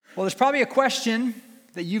Well, there's probably a question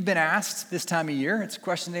that you've been asked this time of year. It's a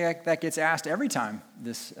question that gets asked every time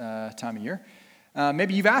this time of year.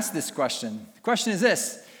 Maybe you've asked this question. The question is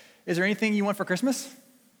this: is there anything you want for Christmas?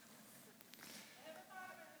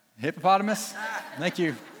 Hippopotamus? Thank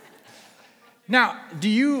you. Now, do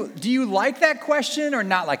you like that question or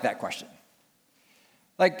not like that question?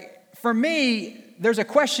 Like, for me, there's a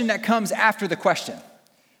question that comes after the question.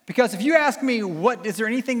 Because if you ask me, is there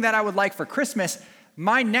anything that I would like for Christmas?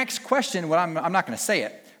 My next question, well, I'm not going to say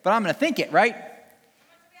it, but I'm going to think it, right?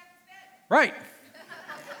 Right.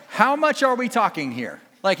 How much are we talking here?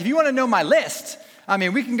 Like, if you want to know my list, I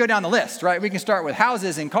mean, we can go down the list, right? We can start with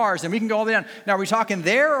houses and cars, and we can go all the way down. Now, are we talking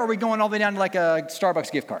there, or are we going all the way down to like a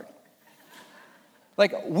Starbucks gift card?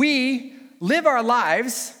 Like, we live our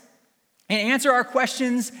lives and answer our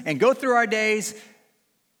questions and go through our days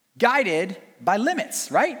guided by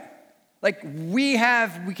limits, right? Like, we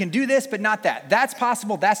can do this, but not that. That's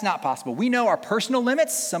possible, that's not possible. We know our personal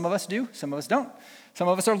limits. Some of us do, some of us don't. Some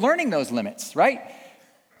of us are learning those limits, right?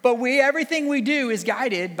 But everything we do is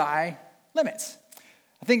guided by limits.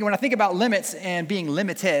 When I think about limits and being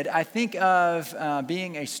limited, I think of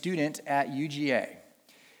being a student at UGA.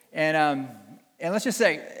 And let's just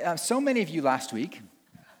say, so many of you last week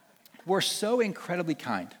were so incredibly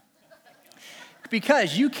kind.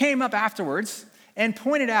 Because you came up afterwards and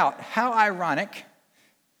pointed out how ironic,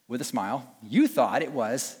 with a smile, you thought it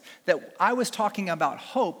was that I was talking about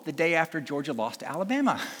hope the day after Georgia lost to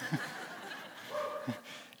Alabama.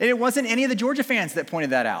 And it wasn't any of the Georgia fans that pointed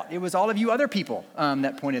that out. It was all of you other people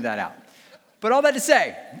that pointed that out. But all that to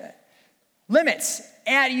say, limits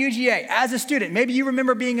at UGA as a student. Maybe you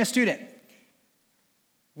remember being a student.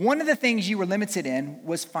 One of the things you were limited in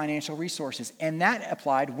was financial resources, and that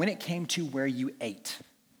applied when it came to where you ate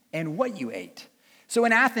and what you ate. So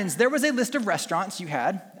in Athens, there was a list of restaurants you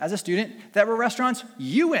had as a student that were restaurants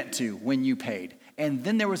you went to when you paid. And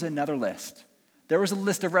then there was another list. There was a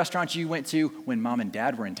list of restaurants you went to when mom and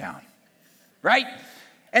dad were in town, right?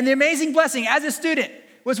 And the amazing blessing as a student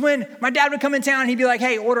was when my dad would come in town and he'd be like,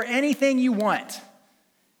 hey, order anything you want.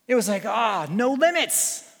 It was like, no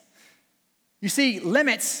limits. You see,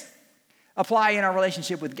 limits apply in our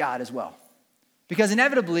relationship with God as well. Because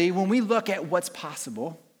inevitably, when we look at what's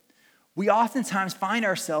possible, we oftentimes find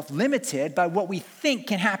ourselves limited by what we think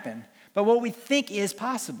can happen, by what we think is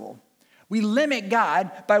possible. We limit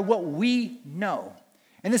God by what we know.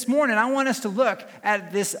 And this morning, I want us to look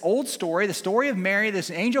at this old story, the story of Mary.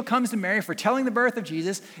 This angel comes to Mary for telling the birth of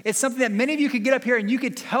Jesus. It's something that many of you could get up here and you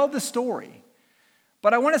could tell the story.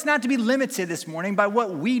 But I want us not to be limited this morning by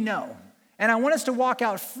what we know. And I want us to walk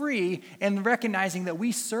out free in recognizing that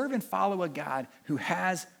we serve and follow a God who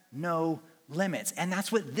has no limits. And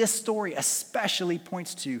that's what this story especially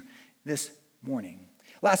points to this morning.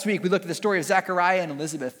 Last week, we looked at the story of Zechariah and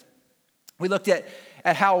Elizabeth. We looked at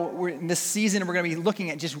how in this season we're going to be looking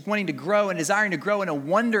at just wanting to grow and desiring to grow in a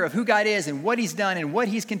wonder of who God is and what he's done and what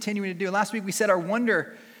he's continuing to do. And last week, we said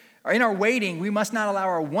in our waiting, we must not allow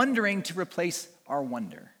our wondering to replace our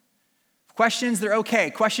wonder. Questions, they're okay.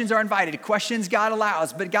 Questions are invited. Questions God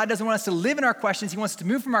allows, but God doesn't want us to live in our questions. He wants us to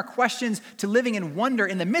move from our questions to living in wonder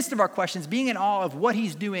in the midst of our questions, being in awe of what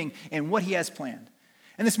he's doing and what he has planned.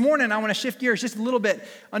 And this morning, I want to shift gears just a little bit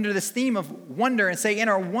under this theme of wonder and say in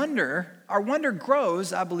our wonder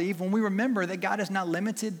grows, I believe, when we remember that God is not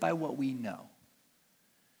limited by what we know.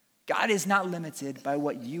 God is not limited by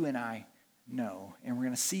what you and I know. And we're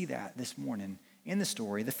going to see that this morning in the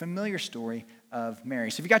story, the familiar story of Mary.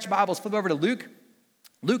 So if you got your Bibles, flip over to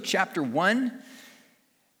Luke chapter 1.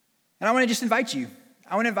 And I want to just invite you.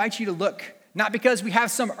 I want to invite you to look, not because we have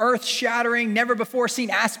some earth-shattering, never-before-seen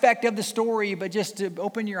aspect of the story, but just to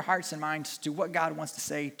open your hearts and minds to what God wants to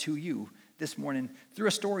say to you this morning through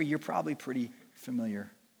a story you're probably pretty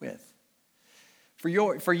familiar with.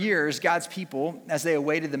 For years, God's people, as they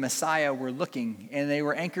awaited the Messiah, were looking, and they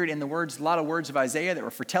were anchored in a lot of words of Isaiah that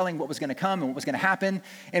were foretelling what was going to come and what was going to happen.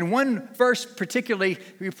 And one verse particularly,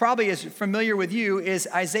 who probably is familiar with you, is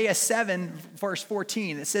Isaiah 7, verse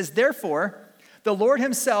 14. It says, therefore, the Lord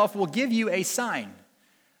himself will give you a sign.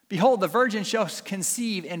 Behold, the virgin shall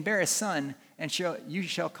conceive and bear a son, and you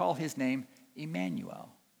shall call his name Emmanuel.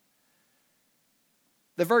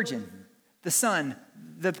 The virgin, the son,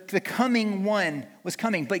 the coming one was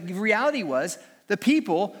coming. But the reality was the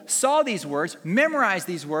people saw these words, memorized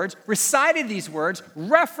these words, recited these words,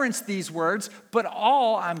 referenced these words, but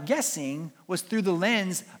all, I'm guessing, was through the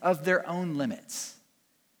lens of their own limits.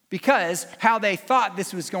 Because how they thought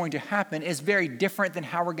this was going to happen is very different than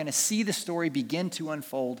how we're going to see the story begin to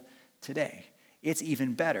unfold today. It's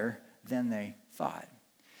even better than they thought.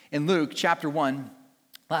 In Luke chapter 1,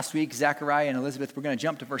 Last week, Zechariah and Elizabeth, we're going to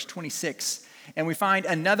jump to verse 26, and we find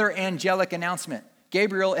another angelic announcement.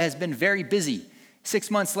 Gabriel has been very busy. 6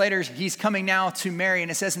 months later, he's coming now to Mary, and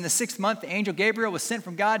it says, in the 6th month, the angel Gabriel was sent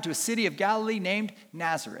from God to a city of Galilee named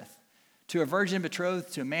Nazareth, to a virgin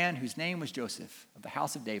betrothed to a man whose name was Joseph, of the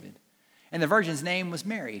house of David. And the virgin's name was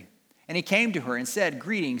Mary. And he came to her and said,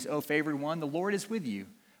 "Greetings, O favored one, the Lord is with you."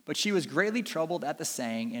 But she was greatly troubled at the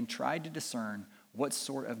saying and tried to discern what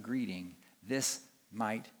sort of greeting this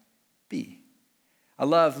might be. I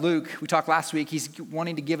love Luke. We talked last week. He's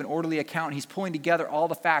wanting to give an orderly account. He's pulling together all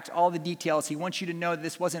the facts, all the details. He wants you to know that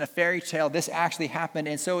this wasn't a fairy tale. This actually happened.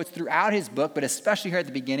 And so it's throughout his book, but especially here at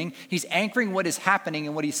the beginning, he's anchoring what is happening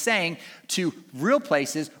and what he's saying to real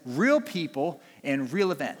places, real people, and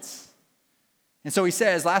real events. And so he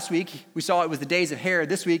says, last week, we saw it was the days of Herod.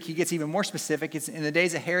 This week, he gets even more specific. It's in the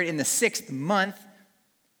days of Herod in the 6th month.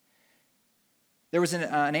 There was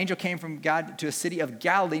an angel came from God to a city of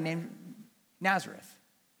Galilee named Nazareth.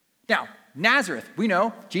 Now, Nazareth, we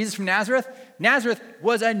know, Jesus from Nazareth. Nazareth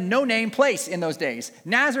was a no-name place in those days.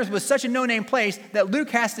 Nazareth was such a no-name place that Luke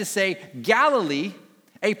has to say Galilee,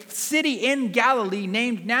 a city in Galilee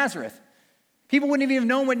named Nazareth. People wouldn't have even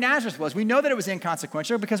known what Nazareth was. We know that it was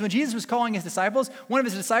inconsequential because when Jesus was calling his disciples, one of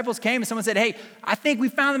his disciples came and someone said, "Hey, I think we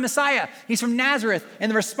found the Messiah. He's from Nazareth."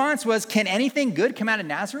 And the response was, "Can anything good come out of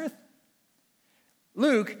Nazareth?"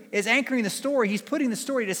 Luke is anchoring the story. He's putting the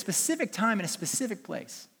story at a specific time in a specific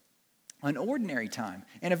place, an ordinary time,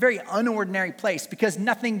 in a very unordinary place because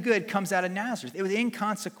nothing good comes out of Nazareth. It was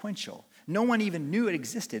inconsequential. No one even knew it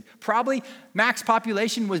existed. Probably max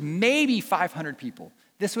population was maybe 500 people.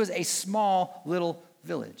 This was a small little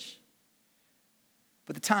village.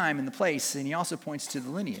 But the time and the place, and he also points to the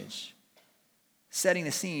lineage, setting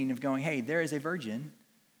the scene of going, hey, there is a virgin,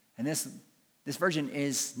 and this virgin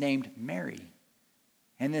is named Mary.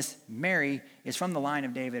 And this Mary is from the line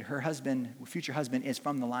of David. Her husband, future husband, is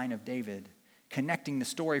from the line of David, connecting the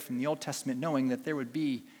story from the Old Testament, knowing that there would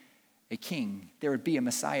be a king, there would be a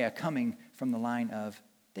Messiah coming from the line of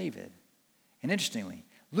David. And interestingly,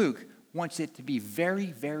 Luke wants it to be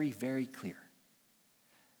very, very, very clear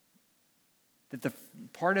that the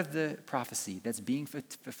part of the prophecy that's being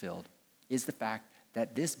fulfilled is the fact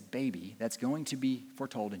that this baby that's going to be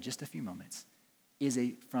foretold in just a few moments is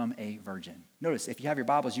from a virgin. Notice, if you have your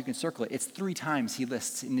Bibles, you can circle it. It's 3 times he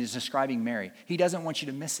lists and is describing Mary. He doesn't want you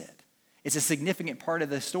to miss it. It's a significant part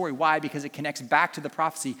of the story. Why? Because it connects back to the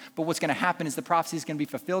prophecy. But what's going to happen is the prophecy is going to be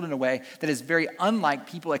fulfilled in a way that is very unlike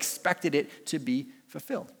people expected it to be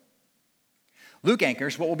fulfilled. Luke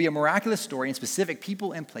anchors what will be a miraculous story in specific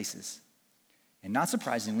people and places. And not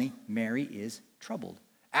surprisingly, Mary is troubled.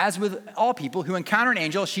 As with all people who encounter an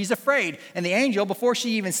angel, she's afraid. And the angel, before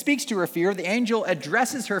she even speaks to her fear, the angel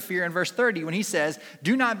addresses her fear in verse 30 when he says,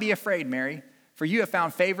 "Do not be afraid, Mary, for you have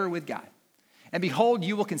found favor with God. And behold,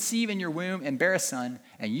 you will conceive in your womb and bear a son,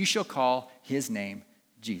 and you shall call his name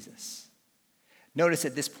Jesus." Notice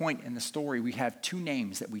at this point in the story, we have 2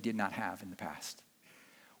 names that we did not have in the past.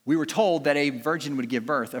 We were told that a virgin would give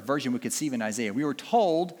birth, a virgin would conceive in Isaiah. We were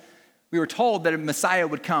told that a Messiah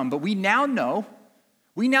would come, but we now know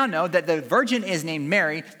that the virgin is named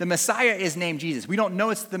Mary, the Messiah is named Jesus. We don't know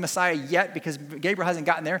it's the Messiah yet because Gabriel hasn't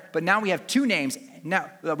gotten there, but now we have 2 names.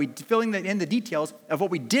 Now we filling in the details of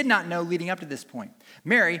what we did not know leading up to this point.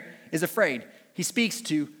 Mary is afraid. He speaks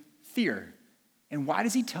to fear. And why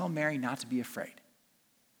does he tell Mary not to be afraid?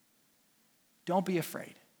 Don't be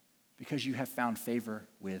afraid because you have found favor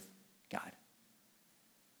with God.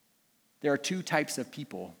 There are 2 types of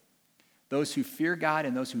people. Those who fear God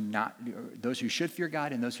and those who should fear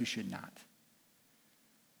God and those who should not.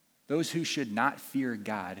 Those who should not fear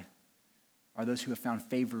God are those who have found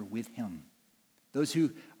favor with him. Those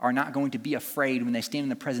who are not going to be afraid when they stand in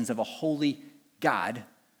the presence of a holy God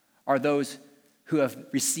are those who have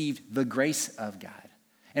received the grace of God.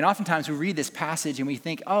 And oftentimes we read this passage and we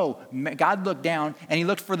think, oh, God looked down and he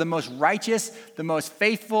looked for the most righteous, the most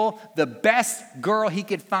faithful, the best girl he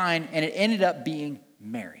could find, and it ended up being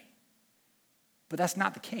Mary. But that's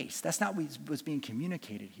not the case. That's not what was being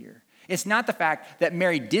communicated here. It's not the fact that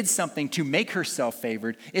Mary did something to make herself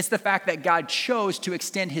favored. It's the fact that God chose to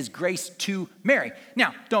extend his grace to Mary.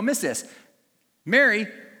 Now, don't miss this. Mary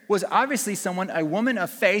was obviously a woman of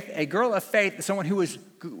faith, a girl of faith, someone who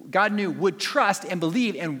God knew would trust and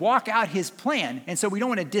believe and walk out his plan. And so we don't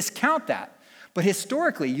want to discount that. But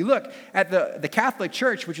historically, you look at the Catholic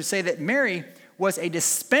Church, which would say that Mary was a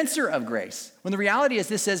dispenser of grace, when the reality is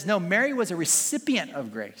this says, no, Mary was a recipient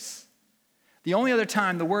of grace. The only other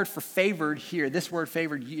time the word for favored here, this word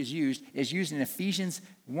favored is used in Ephesians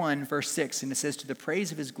 1, verse 6, and it says, to the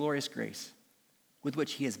praise of his glorious grace, with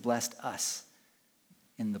which he has blessed us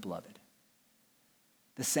in the beloved.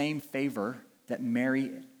 The same favor that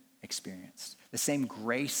Mary experienced, the same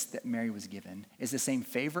grace that Mary was given, is the same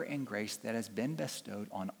favor and grace that has been bestowed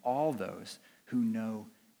on all those who know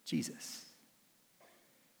Jesus.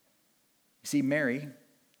 You see, Mary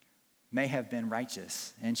may have been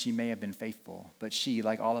righteous and she may have been faithful, but she,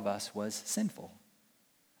 like all of us, was sinful.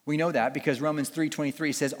 We know that because Romans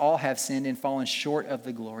 3:23 says all have sinned and fallen short of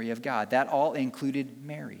the glory of God. That all included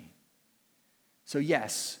Mary. So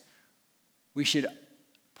yes, we should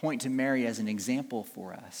point to Mary as an example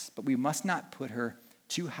for us, but we must not put her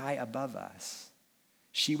too high above us.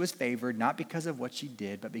 She was favored not because of what she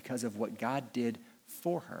did, but because of what God did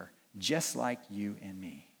for her, just like you and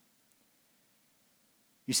me.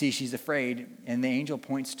 You see, she's afraid, and the angel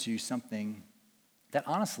points to something that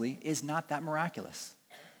honestly is not that miraculous.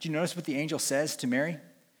 Do you notice what the angel says to Mary?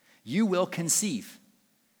 You will conceive.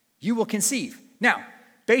 You will conceive. Now,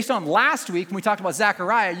 based on last week when we talked about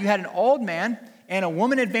Zechariah, you had an old man and a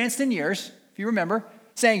woman advanced in years, if you remember,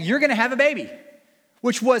 saying you're going to have a baby,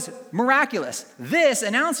 which was miraculous. This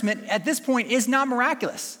announcement at this point is not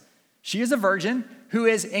miraculous. She is a virgin who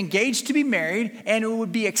is engaged to be married, and it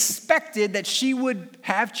would be expected that she would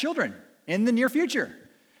have children in the near future.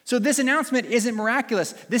 So this announcement isn't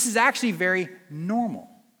miraculous. This is actually very normal.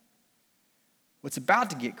 What's about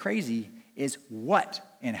to get crazy is what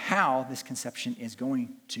and how this conception is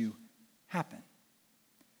going to happen.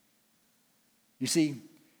 You see,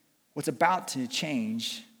 what's about to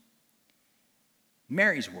change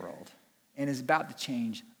Mary's world and is about to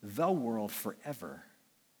change the world forever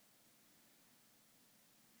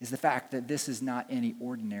is the fact that this is not any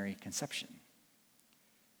ordinary conception.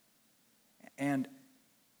 And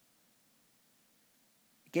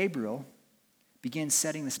Gabriel begins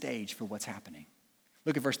setting the stage for what's happening.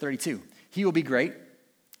 Look at verse 32. He will be great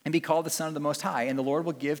and be called the Son of the Most High, and the Lord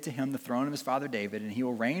will give to him the throne of his father David, and he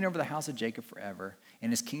will reign over the house of Jacob forever,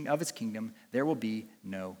 and of his kingdom there will be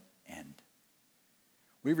no end.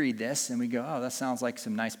 We read this and we go, oh, that sounds like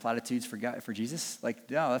some nice platitudes for Jesus. Like,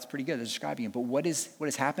 no, that's pretty good. They're describing him. But what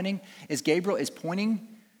is happening is Gabriel is pointing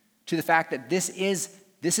to the fact that this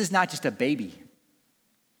is not just a baby.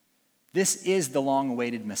 This is the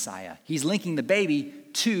long-awaited Messiah. He's linking the baby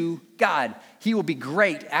to God. He will be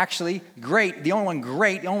great, actually, great. The only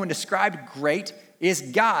one described great is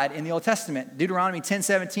God in the Old Testament. Deuteronomy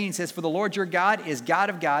 10:17 says, for the Lord your God is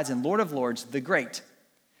God of gods and Lord of lords, the great,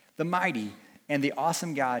 the mighty, and the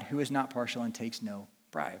awesome God who is not partial and takes no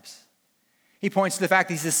bribes. He points to the fact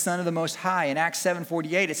that he's the Son of the Most High. In Acts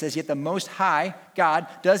 7:48, it says, yet the Most High, God,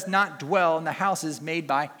 does not dwell in the houses made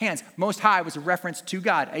by hands. Most High was a reference to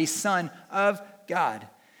God, a Son of God.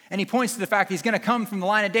 And he points to the fact that he's going to come from the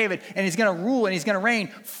line of David, and he's going to rule, and he's going to reign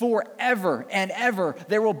forever and ever.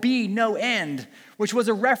 There will be no end, which was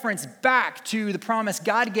a reference back to the promise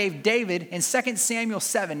God gave David in 2 Samuel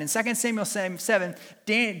 7. In 2 Samuel 7,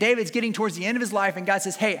 David's getting towards the end of his life, and God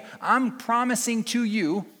says, hey, I'm promising to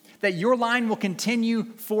you that your line will continue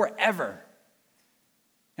forever.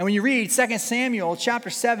 And when you read 2 Samuel chapter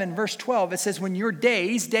 7, verse 12, it says, when your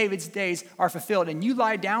days, David's days, are fulfilled, and you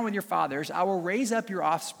lie down with your fathers, I will raise up your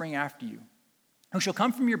offspring after you, who shall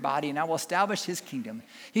come from your body, and I will establish his kingdom.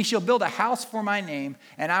 He shall build a house for my name,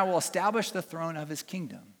 and I will establish the throne of his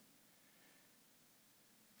kingdom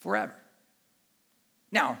forever.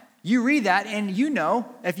 Now, you read that, and you know,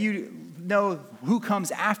 if you know who comes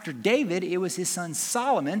after David, it was his son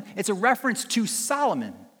Solomon. It's a reference to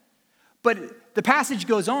Solomon. But the passage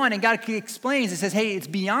goes on, and God explains, it says, hey, it's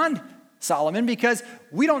beyond Solomon because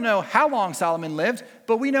we don't know how long Solomon lived,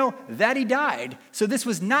 but we know that he died. So this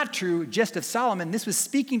was not true just of Solomon. This was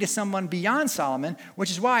speaking to someone beyond Solomon,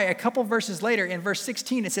 which is why a couple verses later in verse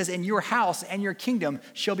 16, it says, and your house and your kingdom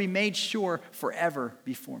shall be made sure forever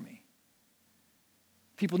before me.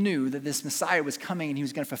 People knew that this Messiah was coming and he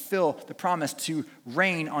was going to fulfill the promise to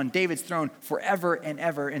reign on David's throne forever and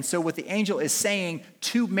ever. And so what the angel is saying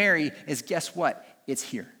to Mary is, guess what? It's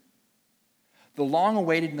here. The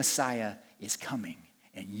long-awaited Messiah is coming,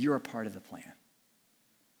 and you're a part of the plan.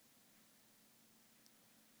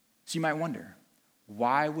 So you might wonder,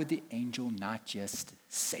 why would the angel not just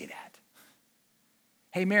say that?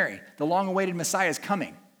 Hey, Mary, the long-awaited Messiah is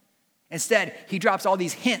coming. Instead, he drops all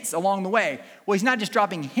these hints along the way. Well, he's not just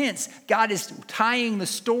dropping hints. God is tying the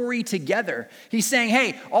story together. He's saying,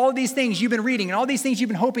 hey, all of these things you've been reading and all these things you've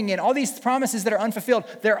been hoping in, all these promises that are unfulfilled,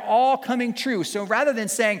 they're all coming true. So rather than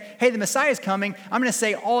saying, hey, the Messiah is coming, I'm going to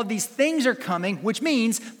say all of these things are coming, which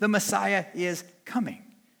means the Messiah is coming.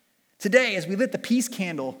 Today, as we lit the peace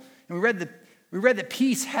candle and we read that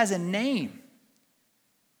peace has a name.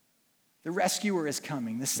 The rescuer is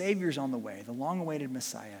coming. The Savior's on the way. The long-awaited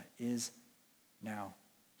Messiah is now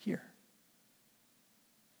here.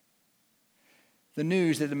 The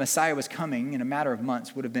news that the Messiah was coming in a matter of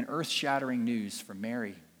months would have been earth-shattering news for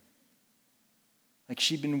Mary. Like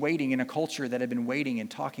she'd been waiting in a culture that had been waiting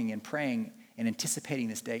and talking and praying and anticipating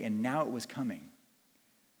this day, and now it was coming.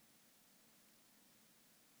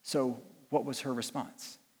 So what was her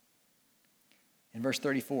response? In verse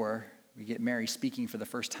 34, we get Mary speaking for the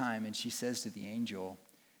first time, and she says to the angel,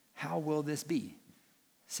 "How will this be,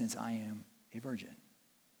 since I am a virgin?"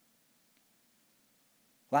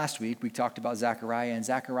 Last week, we talked about Zechariah, and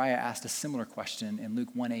Zechariah asked a similar question in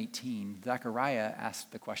Luke 1:18. Zechariah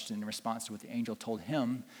asked the question in response to what the angel told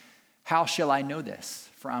him, "How shall I know this?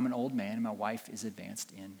 For I'm an old man, and my wife is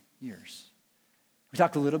advanced in years." We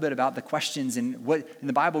talked a little bit about the questions, and what in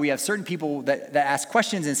the Bible we have certain people that ask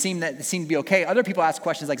questions and seem to be okay. Other people ask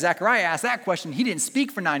questions, like Zechariah asked that question. He didn't speak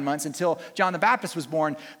for 9 months until John the Baptist was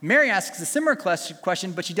born. Mary asks a similar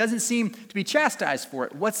question, but she doesn't seem to be chastised for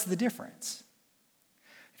it. What's the difference?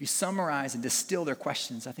 If you summarize and distill their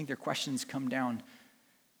questions, I think their questions come down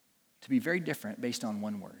to be very different based on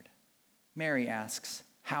one word. Mary asks,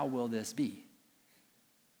 "How will this be?"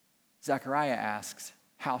 Zechariah asks,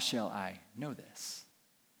 "How shall I know this?"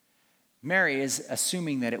 Mary is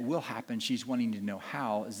assuming that it will happen. She's wanting to know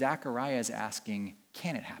how. Zechariah is asking,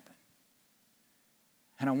 can it happen?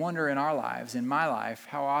 And I wonder in our lives, in my life,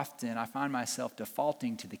 how often I find myself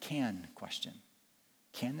defaulting to the can question.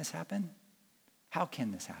 Can this happen? How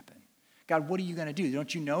can this happen? God, what are you going to do?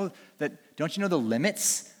 Don't you know the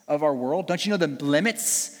limits of our world? Don't you know the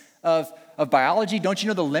limits of biology? Don't you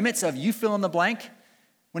know the limits of you fill in the blank?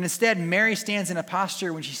 When instead Mary stands in a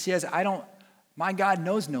posture when she says, my God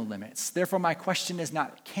knows no limits. Therefore, my question is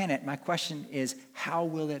not, can it? My question is, how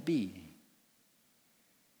will it be?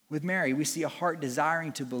 With Mary, we see a heart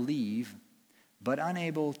desiring to believe, but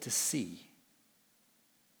unable to see.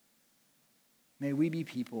 May we be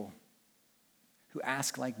people who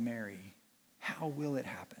ask like Mary, how will it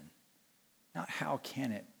happen? Not how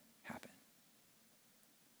can it happen?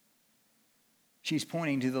 She's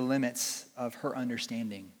pointing to the limits of her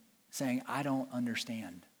understanding, saying, I don't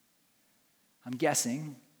understand. I'm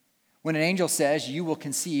guessing when an angel says, you will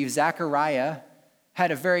conceive, Zechariah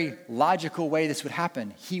had a very logical way this would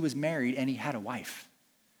happen. He was married and he had a wife.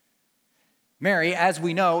 Mary, as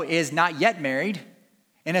we know, is not yet married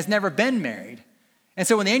and has never been married. And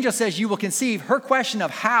so when the angel says you will conceive, her question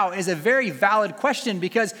of how is a very valid question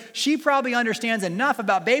because she probably understands enough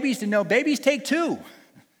about babies to know babies take two.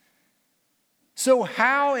 So what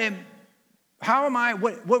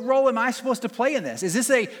role am I supposed to play in this? Is this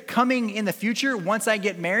a coming in the future once I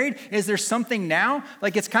get married? Is there something now?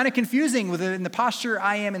 Like it's kind of confusing within the posture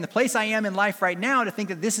I am, in the place I am in life right now to think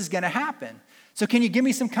that this is going to happen. So can you give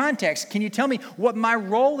me some context? Can you tell me what my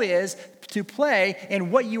role is to play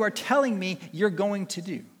and what you are telling me you're going to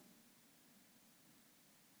do?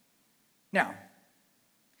 Now,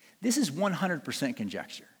 this is 100%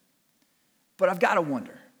 conjecture, but I've got to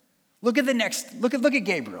wonder. Look at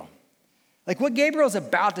Gabriel. Like what Gabriel's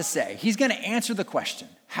about to say, he's going to answer the question,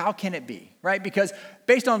 how can it be, right? Because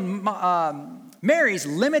based on Mary's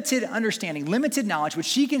limited understanding, limited knowledge, what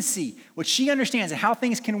she can see, what she understands and how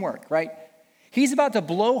things can work, right? He's about to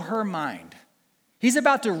blow her mind. He's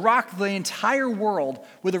about to rock the entire world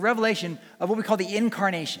with a revelation of what we call the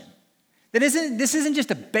incarnation. This isn't just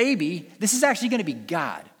a baby, this is actually going to be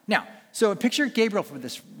God. Now, so picture Gabriel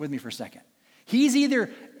with me for a second. He's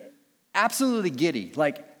either absolutely giddy,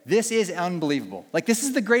 like, this is unbelievable. Like, this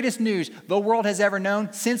is the greatest news the world has ever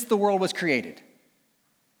known since the world was created.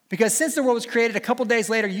 Because since the world was created, a couple days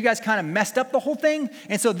later, you guys kind of messed up the whole thing.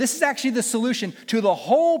 And so this is actually the solution to the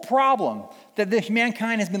whole problem that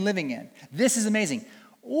mankind has been living in. This is amazing.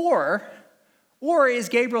 Or is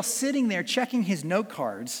Gabriel sitting there checking his note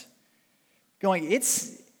cards, going, it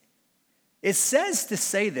says to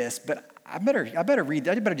say this, but I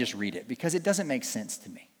better just read it because it doesn't make sense to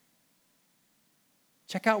me.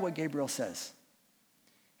 Check out what Gabriel says.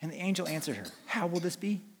 And the angel answered her, how will this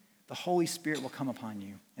be? The Holy Spirit will come upon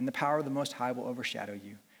you, and the power of the Most High will overshadow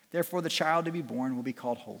you. Therefore, the child to be born will be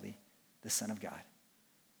called Holy, the Son of God.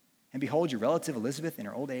 And behold, your relative Elizabeth in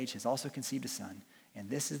her old age has also conceived a son, and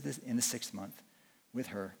this is in the 6th month with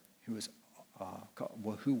her who was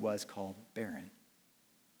called barren.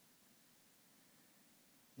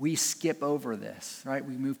 We skip over this, right?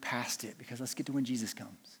 We move past it because let's get to when Jesus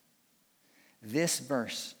comes. This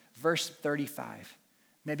verse 35,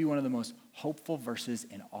 may be one of the most hopeful verses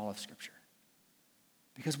in all of Scripture.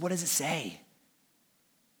 Because what does it say?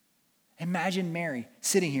 Imagine Mary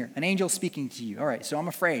sitting here, an angel speaking to you. All right, so I'm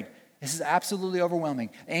afraid. This is absolutely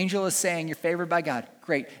overwhelming. Angel is saying you're favored by God.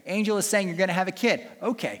 Great. Angel is saying you're going to have a kid.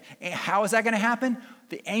 Okay. And how is that going to happen?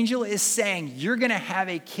 The angel is saying, you're going to have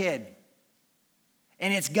a kid,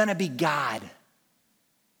 and it's going to be God.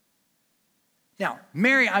 Now,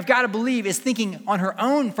 Mary, I've got to believe, is thinking on her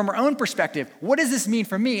own, from her own perspective, what does this mean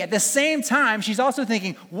for me? At the same time, she's also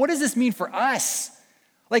thinking, what does this mean for us?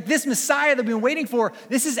 Like this Messiah that we've been waiting for,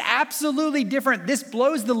 this is absolutely different. This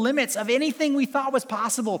blows the limits of anything we thought was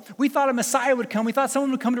possible. We thought a Messiah would come. We thought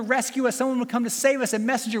someone would come to rescue us. Someone would come to save us, a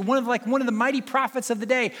messenger, one of the mighty prophets of the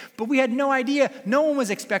day. But we had no idea. No one was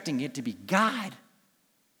expecting it to be God.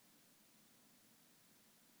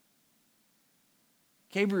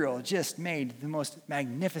 Gabriel just made the most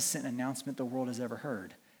magnificent announcement the world has ever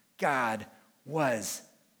heard. God was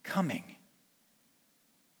coming.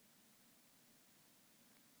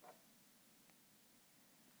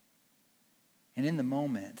 And in the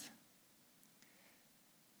moment,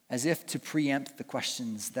 as if to preempt the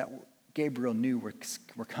questions that Gabriel knew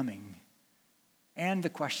were coming, and the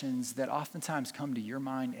questions that oftentimes come to your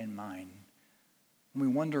mind and mine, when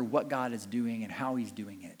we wonder what God is doing and how he's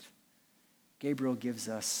doing it, Gabriel gives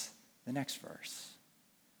us the next verse.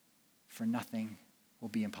 For nothing will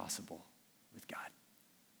be impossible with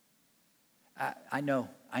God. I know.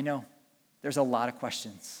 There's a lot of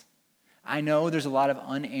questions. I know there's a lot of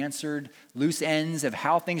unanswered loose ends of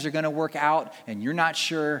how things are going to work out, and you're not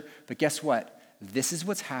sure. But guess what? This is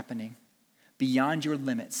what's happening beyond your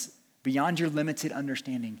limits, beyond your limited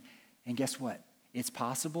understanding. And guess what? It's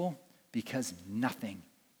possible because nothing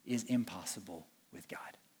is impossible with God.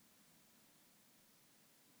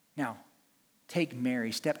 Now, take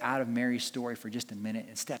Mary, step out of Mary's story for just a minute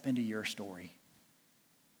and step into your story.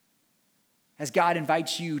 As God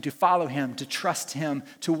invites you to follow him, to trust him,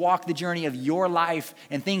 to walk the journey of your life,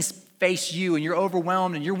 and things face you and you're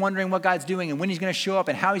overwhelmed and you're wondering what God's doing and when he's going to show up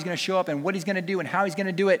and how he's going to show up and what he's going to do and how he's going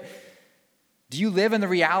to do it. Do you live in the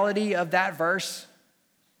reality of that verse?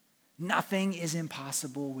 Nothing is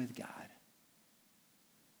impossible with God.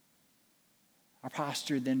 Our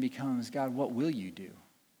posture then becomes, God, what will you do?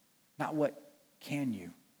 Not what can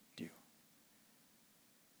you do?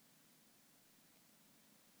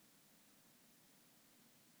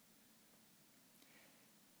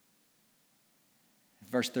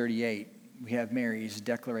 Verse 38, we have Mary's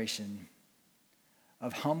declaration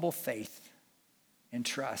of humble faith and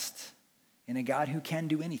trust in a God who can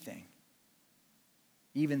do anything,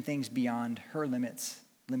 even things beyond her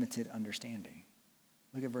limited understanding.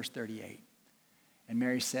 Look at verse 38. And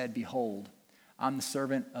Mary said, behold, I'm the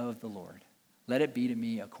servant of the Lord. Let it be to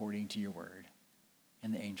me according to your word.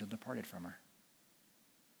 And the angel departed from her.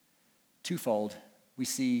 Twofold, we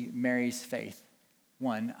see Mary's faith.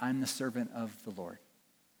 One, I'm the servant of the Lord.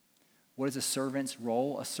 What is a servant's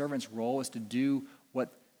role? A servant's role is to do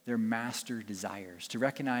what their master desires, to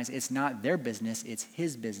recognize it's not their business, it's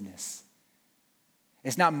his business.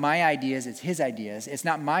 It's not my ideas, it's his ideas. It's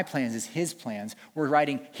not my plans, it's his plans. We're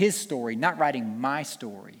writing his story, not writing my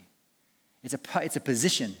story. It's a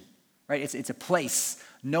position, right? It's a place,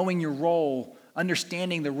 knowing your role,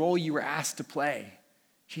 understanding the role you were asked to play.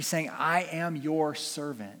 She's saying, I am your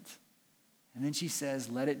servant. And then she says,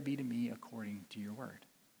 let it be to me according to your word.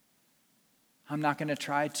 I'm not going to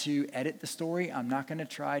try to edit the story. I'm not going to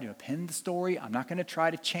try to append the story. I'm not going to try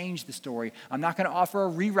to change the story. I'm not going to offer a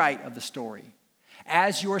rewrite of the story.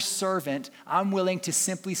 As your servant, I'm willing to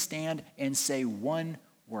simply stand and say one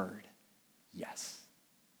word, yes.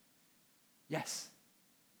 Yes.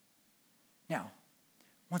 Now,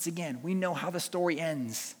 once again, we know how the story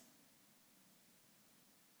ends.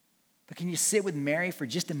 But can you sit with Mary for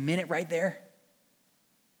just a minute right there?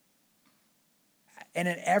 In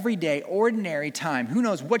an everyday, ordinary time, who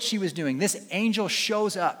knows what she was doing, this angel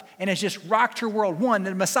shows up and has just rocked her world. One,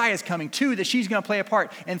 the Messiah is coming. Two, that she's going to play a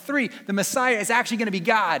part. And three, the Messiah is actually going to be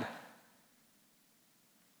God.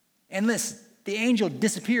 And listen, the angel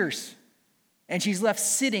disappears. And she's left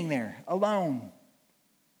sitting there alone.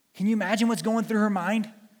 Can you imagine what's going through her mind?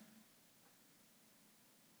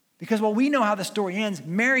 Because while we know how the story ends,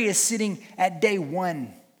 Mary is sitting at day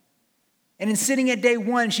one. And in sitting at day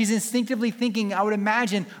one, she's instinctively thinking, I would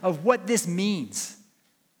imagine, of what this means.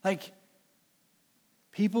 Like,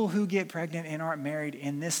 people who get pregnant and aren't married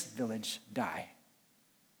in this village die.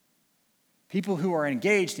 People who are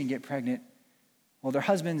engaged and get pregnant, well, their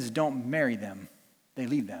husbands don't marry them. They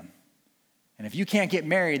leave them. And if you can't get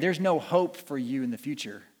married, there's no hope for you in the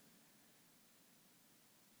future.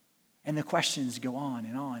 And the questions go on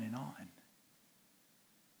and on and on.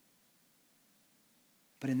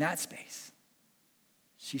 But in that space,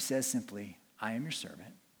 she says simply, I am your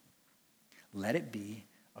servant. Let it be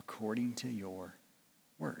according to your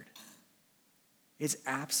word. It's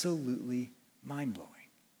absolutely mind-blowing.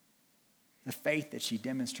 the faith that she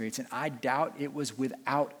demonstrates. And I doubt it was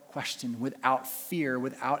without question, without fear,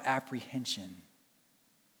 without apprehension.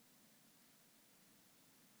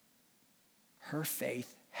 Her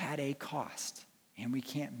faith had a cost, and we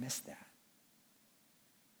can't miss that.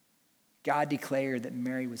 God declared that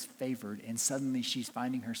Mary was favored, and suddenly she's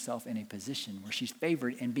finding herself in a position where she's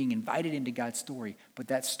favored and being invited into God's story. But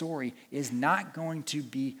that story is not going to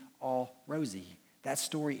be all rosy. That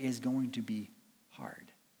story is going to be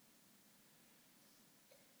hard.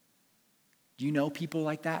 Do you know people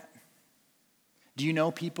like that? Do you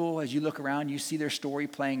know people, as you look around, you see their story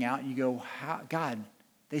playing out, and you go, God,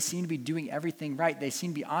 they seem to be doing everything right. They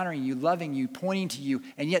seem to be honoring you, loving you, pointing to you,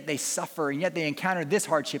 and yet they suffer, and yet they encounter this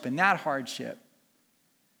hardship and that hardship.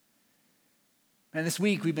 And this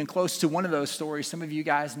week, we've been close to one of those stories. Some of you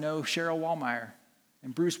guys know Cheryl Wallmeyer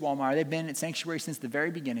and Bruce Wallmeyer. They've been at Sanctuary since the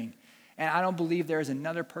very beginning. And I don't believe there is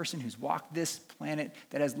another person who's walked this planet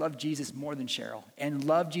that has loved Jesus more than Cheryl, and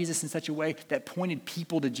loved Jesus in such a way that pointed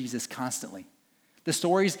people to Jesus constantly. The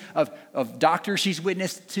stories of doctors she's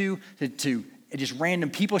witnessed to just random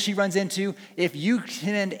people she runs into. If you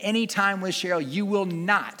spend any time with Cheryl, you will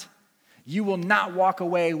not walk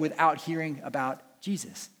away without hearing about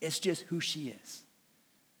Jesus. It's just who she is.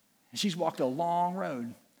 And she's walked a long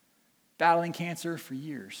road, battling cancer for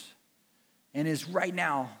years, and is right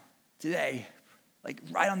now, today, like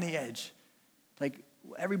right on the edge. Like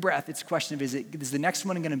every breath, it's a question of, is the next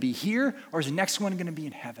one going to be here, or is the next one going to be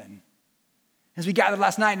in heaven? As we gathered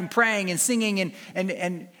last night and praying and singing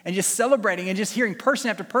and just celebrating and just hearing person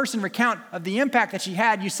after person recount of the impact that she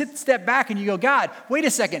had, you step back and you go, God, wait a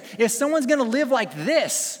second. If someone's going to live like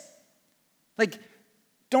this, like,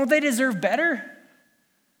 don't they deserve better?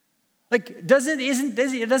 Like, doesn't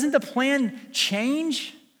the plan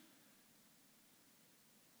change?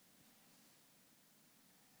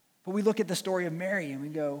 But we look at the story of Mary and we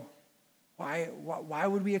go, why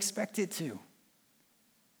would we expect it to?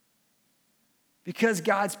 Because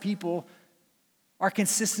God's people are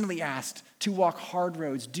consistently asked to walk hard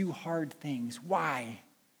roads, do hard things. Why?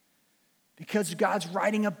 Because God's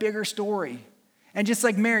writing a bigger story. And just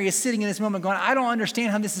like Mary is sitting in this moment going, I don't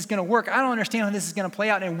understand how this is going to work. I don't understand how this is going to play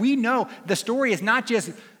out. And we know the story is not just,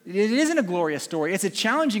 it isn't a glorious story. It's a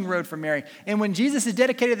challenging road for Mary. And when Jesus is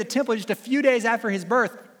dedicated the temple just a few days after his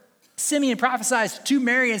birth, Simeon prophesies to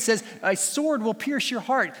Mary and says, a sword will pierce your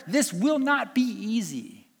heart. This will not be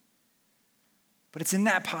easy. But it's in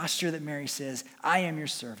that posture that Mary says, I am your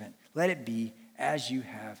servant. Let it be as you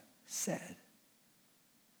have said.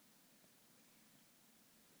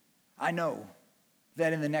 I know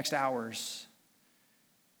that in the next hours,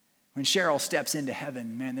 when Cheryl steps into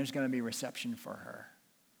heaven, man, there's going to be reception for her.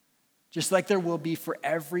 Just like there will be for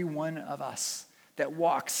every one of us that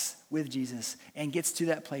walks with Jesus and gets to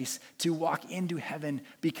that place to walk into heaven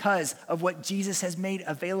because of what Jesus has made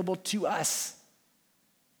available to us.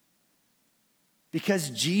 Because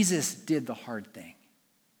Jesus did the hard thing.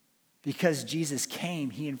 Because Jesus came,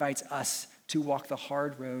 he invites us to walk the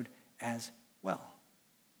hard road as well.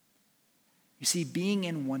 You see, being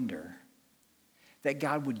in wonder that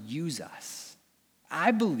God would use us,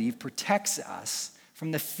 I believe protects us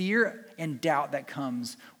from the fear and doubt that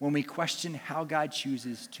comes when we question how God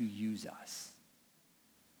chooses to use us.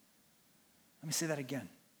 Let me say that again.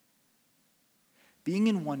 Being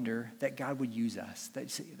in wonder that God would use us,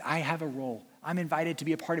 that I have a role, I'm invited to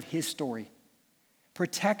be a part of his story,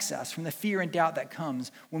 protects us from the fear and doubt that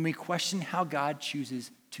comes when we question how God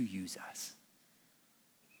chooses to use us.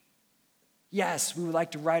 Yes, we would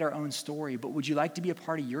like to write our own story, but would you like to be a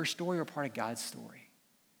part of your story or a part of God's story?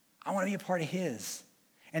 I want to be a part of his.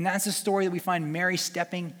 And that's the story that we find Mary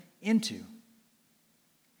stepping into.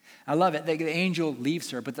 I love it. The angel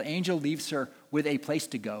leaves her, but the angel leaves her with a place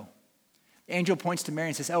to go. The angel points to Mary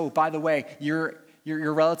and says, oh, by the way, your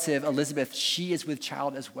relative Elizabeth, she is with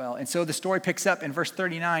child as well. And so the story picks up in verse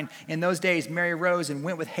 39. In those days, Mary rose and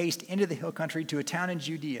went with haste into the hill country to a town in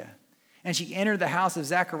Judea. And she entered the house of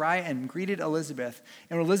Zechariah and greeted Elizabeth.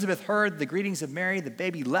 And when Elizabeth heard the greetings of Mary, the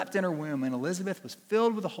baby leapt in her womb, and Elizabeth was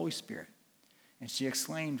filled with the Holy Spirit. And she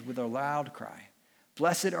exclaimed with a loud cry,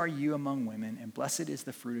 blessed are you among women, and blessed is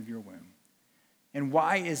the fruit of your womb. And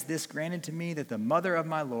why is this granted to me that the mother of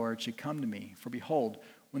my Lord should come to me? For behold,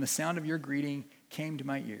 when the sound of your greeting came to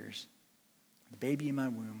my ears, the baby in my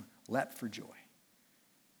womb leapt for joy.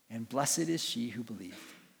 And blessed is she who believed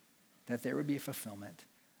that there would be a fulfillment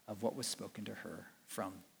of what was spoken to her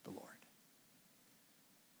from the Lord.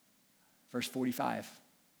 Verse 45,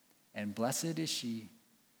 and blessed is she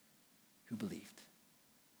who believed.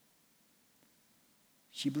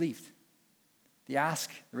 She believed. The ask,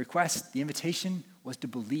 the request, the invitation was to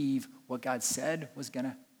believe what God said was going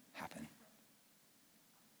to happen.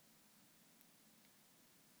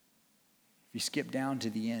 If you skip down to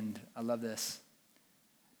the end, I love this.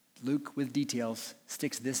 Luke, with details,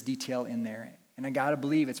 sticks this detail in there. And I got to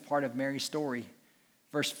believe it's part of Mary's story.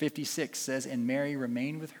 Verse 56 says, and Mary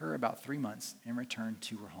remained with her about 3 months and returned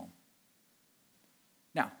to her home.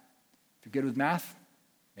 Now, if you're good with math,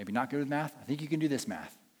 maybe not good with math, I think you can do this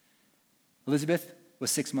math. Elizabeth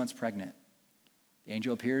was 6 months pregnant. The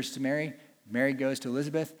angel appears to Mary. Mary goes to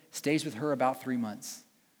Elizabeth, stays with her about 3 months.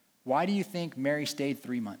 Why do you think Mary stayed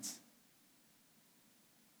 3 months?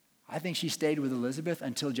 I think she stayed with Elizabeth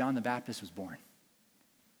until John the Baptist was born.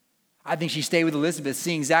 I think she stayed with Elizabeth,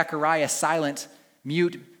 seeing Zechariah silent,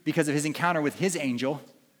 mute because of his encounter with his angel.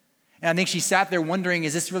 And I think she sat there wondering,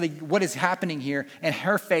 is this really what is happening here? And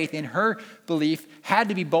her faith and her belief had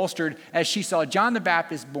to be bolstered as she saw John the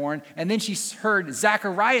Baptist born, and then she heard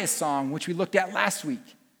Zechariah's song, which we looked at last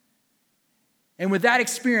week. And with that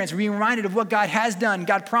experience, being reminded of what God has done,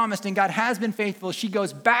 God promised, and God has been faithful, she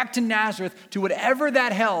goes back to Nazareth, to whatever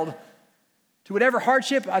that held, to whatever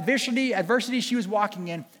hardship, adversity she was walking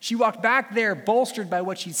in. She walked back there bolstered by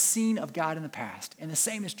what she's seen of God in the past. And the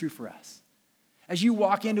same is true for us. As you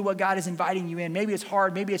walk into what God is inviting you in, maybe it's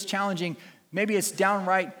hard, maybe it's challenging, maybe it's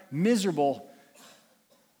downright miserable,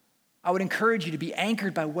 I would encourage you to be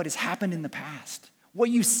anchored by what has happened in the past. What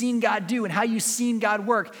you've seen God do and how you've seen God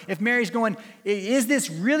work. If Mary's going, is this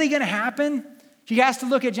really going to happen? She has to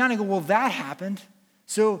look at John and go, well, that happened,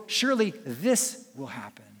 so surely this will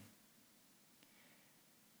happen.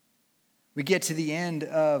 We get to the end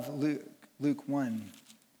of Luke 1.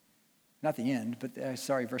 Not the end, but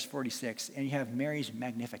verse 46. And you have Mary's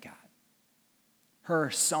Magnificat. Her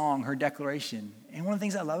song, her declaration. And one of the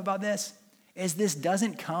things I love about this is this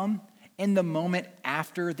doesn't come in the moment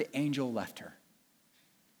after the angel left her.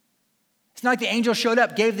 It's not like the angel showed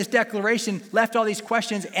up, gave this declaration, left all these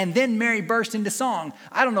questions, and then Mary burst into song.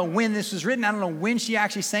 I don't know when this was written. I don't know when she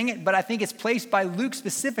actually sang it, but I think it's placed by Luke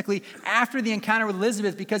specifically after the encounter with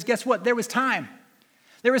Elizabeth, because guess what? There was time.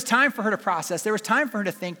 There was time for her to process. There was time for her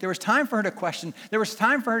to think. There was time for her to question. There was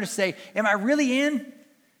time for her to say, am I really in?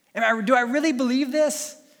 Do I really believe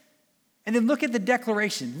this? And then look at the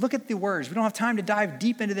declaration. Look at the words. We don't have time to dive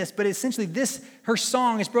deep into this, but essentially her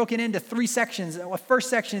song is broken into 3 sections. The first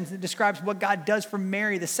section describes what God does for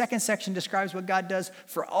Mary. The second section describes what God does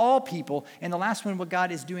for all people. And the last one, what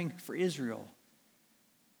God is doing for Israel.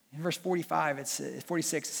 In verse 46,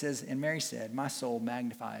 it says, and Mary said, my soul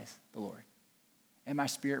magnifies the Lord, and my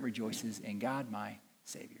spirit rejoices in God my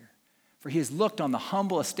Savior. For he has looked on the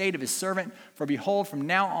humble estate of his servant. For behold, from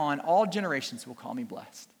now on, all generations will call me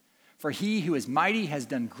blessed. For he who is mighty has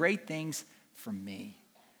done great things for me,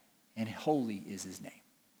 and holy is his name.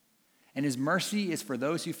 And his mercy is for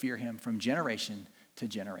those who fear him from generation to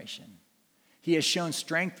generation. He has shown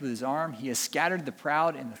strength with his arm. He has scattered the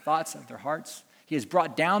proud in the thoughts of their hearts. He has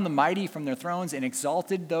brought down the mighty from their thrones and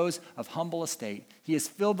exalted those of humble estate. He has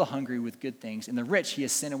filled the hungry with good things, and the rich he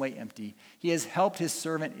has sent away empty. He has helped his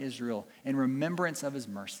servant Israel in remembrance of his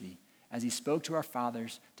mercy, as he spoke to our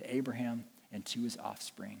fathers, to Abraham, and to his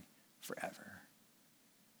offspring forever.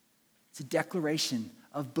 It's a declaration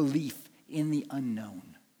of belief in the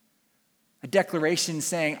unknown. A declaration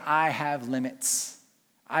saying, I have limits.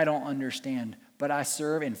 I don't understand, but I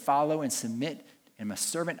serve and follow and submit and am a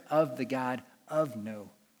servant of the God of no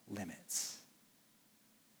limits.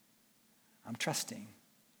 I'm trusting.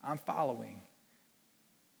 I'm following.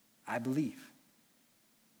 I believe.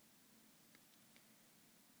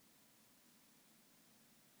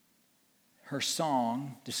 Her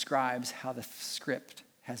song describes how the script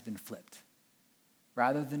has been flipped.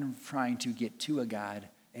 Rather than trying to get to the God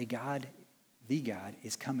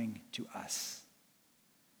is coming to us.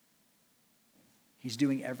 He's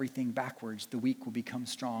doing everything backwards. The weak will become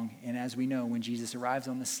strong. And as we know, when Jesus arrives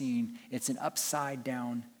on the scene, it's an upside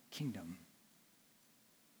down kingdom.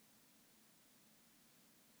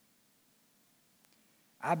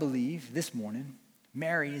 I believe this morning,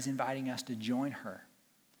 Mary is inviting us to join her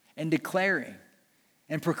and declaring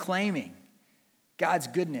and proclaiming God's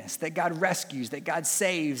goodness, that God rescues, that God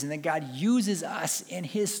saves, and that God uses us in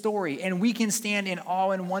his story. And we can stand in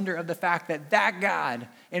awe and wonder of the fact that God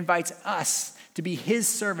invites us to be his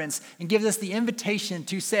servants and gives us the invitation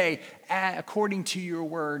to say, according to your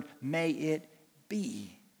word, may it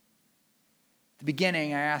be. At the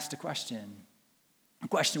beginning, I asked a question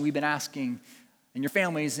we've been asking in your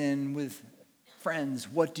families and with friends.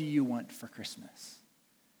 What do you want for Christmas?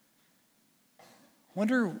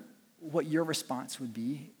 Wonder what your response would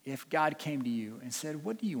be if God came to you and said,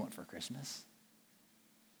 what do you want for Christmas?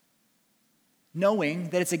 Knowing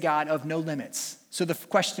that it's a God of no limits. So the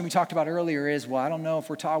question we talked about earlier is, well, I don't know if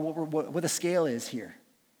we're talking what the scale is here.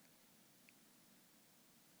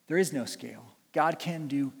 There is no scale. God can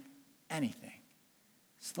do anything.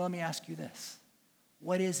 So let me ask you this.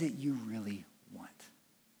 What is it you really want?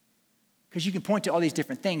 Because you can point to all these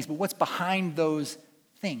different things, but what's behind those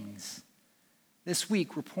things? This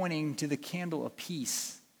week, we're pointing to the candle of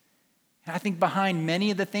peace. And I think behind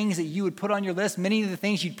many of the things that you would put on your list, many of the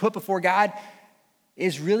things you'd put before God,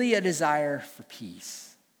 is really a desire for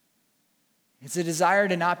peace. It's a desire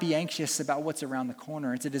to not be anxious about what's around the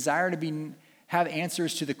corner. It's a desire to have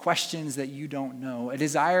answers to the questions that you don't know. A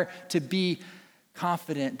desire to be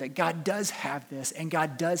confident that God does have this and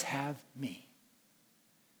God does have me.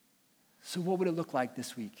 So what would it look like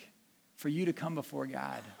this week for you to come before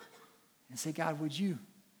God and say, God, would you,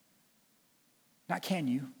 not can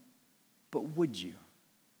you, but would you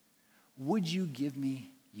give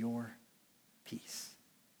me your peace?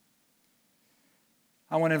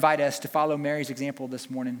 I want to invite us to follow Mary's example this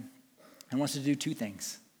morning. I want us to do two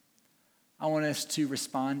things. I want us to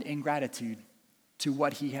respond in gratitude to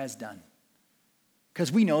what he has done.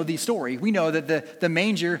 Because we know the story. We know that the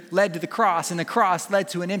manger led to the cross, and the cross led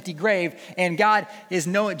to an empty grave, and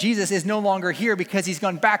Jesus is no longer here because he's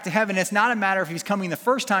gone back to heaven. It's not a matter of he's coming the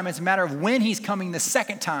first time, it's a matter of when he's coming the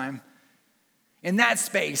second time. In that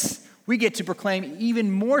space, we get to proclaim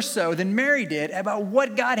even more so than Mary did about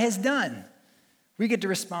what God has done. We get to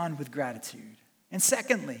respond with gratitude. And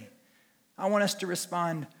secondly, I want us to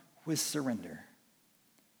respond with surrender.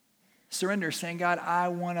 Surrender, saying, God, I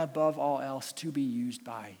want above all else to be used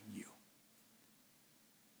by you.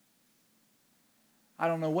 I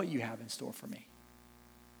don't know what you have in store for me,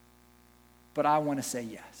 but I want to say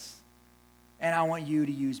yes. And I want you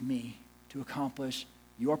to use me to accomplish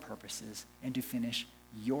your purposes and to finish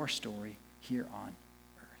your story here on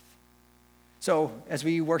earth. So as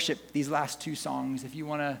we worship these last two songs, if you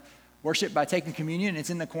want to worship by taking communion,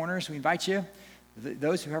 it's in the corners. We invite you,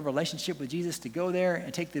 those who have a relationship with Jesus, to go there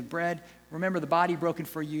and take the bread. Remember the body broken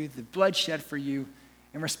for you, the blood shed for you,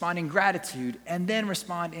 and respond in gratitude, and then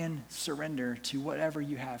respond in surrender to whatever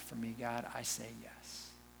you have for me. God, I say yes.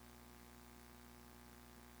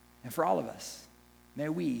 And for all of us, may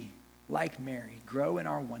we, like Mary, grow in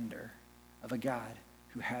our wonder of a God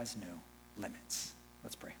who has no limits.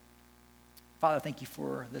 Let's pray. Father, thank you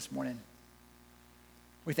for this morning.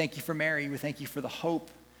 We thank you for Mary. We thank you for the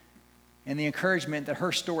hope and the encouragement that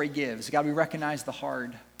her story gives. God, we recognize the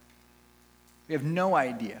hard. We have no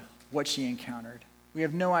idea what she encountered. We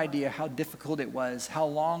have no idea how difficult it was, how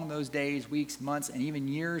long those days, weeks, months, and even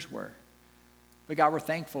years were. But God, we're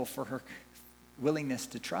thankful for her willingness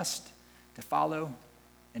to trust, to follow,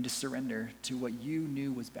 and to surrender to what you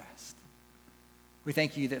knew was best. We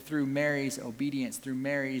thank you that through Mary's obedience, through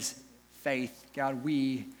Mary's faith, God,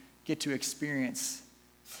 we get to experience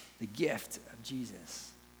the gift of Jesus,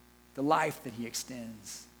 the life that he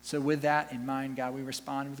extends. So with that in mind, God, we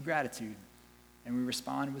respond with gratitude and we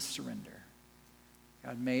respond with surrender.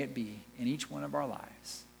 God, may it be in each one of our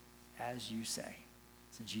lives as you say.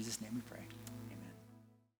 It's in Jesus' name we pray.